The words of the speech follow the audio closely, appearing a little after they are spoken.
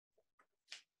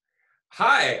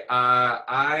Hi,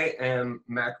 I am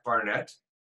Mac Barnett.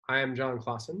 I am Jon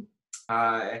Klassen.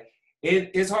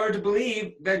 It is hard to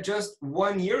believe that just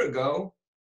 1 year ago,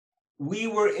 we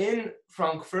were in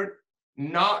Frankfurt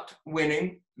not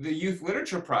winning the Youth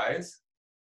Literature Prize,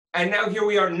 and now here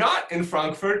we are not in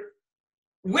Frankfurt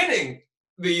winning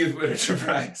the Youth Literature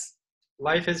Prize.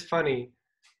 Life is funny.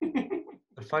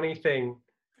 A funny thing.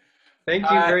 Thank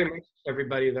you very much,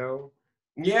 everybody, though.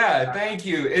 Yeah, thank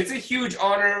you. It's a huge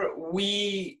honor.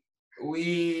 We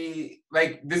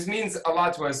like, this means a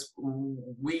lot to us.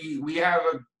 We have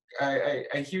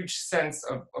a huge sense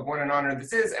of what an honor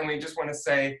this is, and we just want to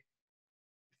say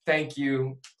thank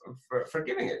you for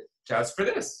giving it to us for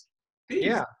this. These.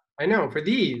 Yeah, I know. For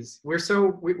these,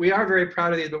 we are very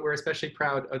proud of these, but we're especially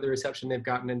proud of the reception they've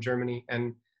gotten in Germany,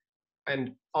 and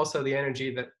also the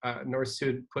energy that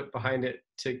Nord-Süd put behind it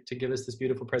to give us this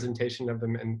beautiful presentation of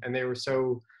them, and they were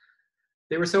so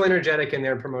energetic in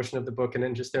their promotion of the book and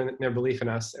then just their belief in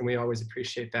us, and we always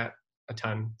appreciate that a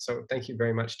ton. So thank you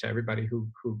very much to everybody who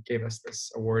gave us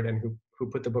this award and who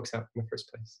put the books out in the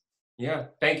first place. Yeah,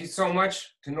 thank you so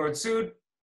much to Nord-Süd,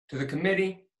 to the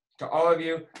committee, to all of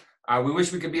you. We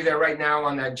wish we could be there right now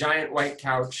on that giant white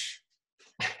couch,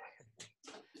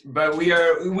 but we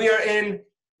are in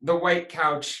the white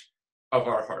couch of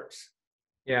our hearts.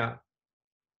 Yeah,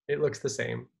 it looks the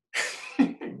same.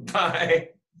 Bye.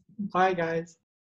 Bye, guys.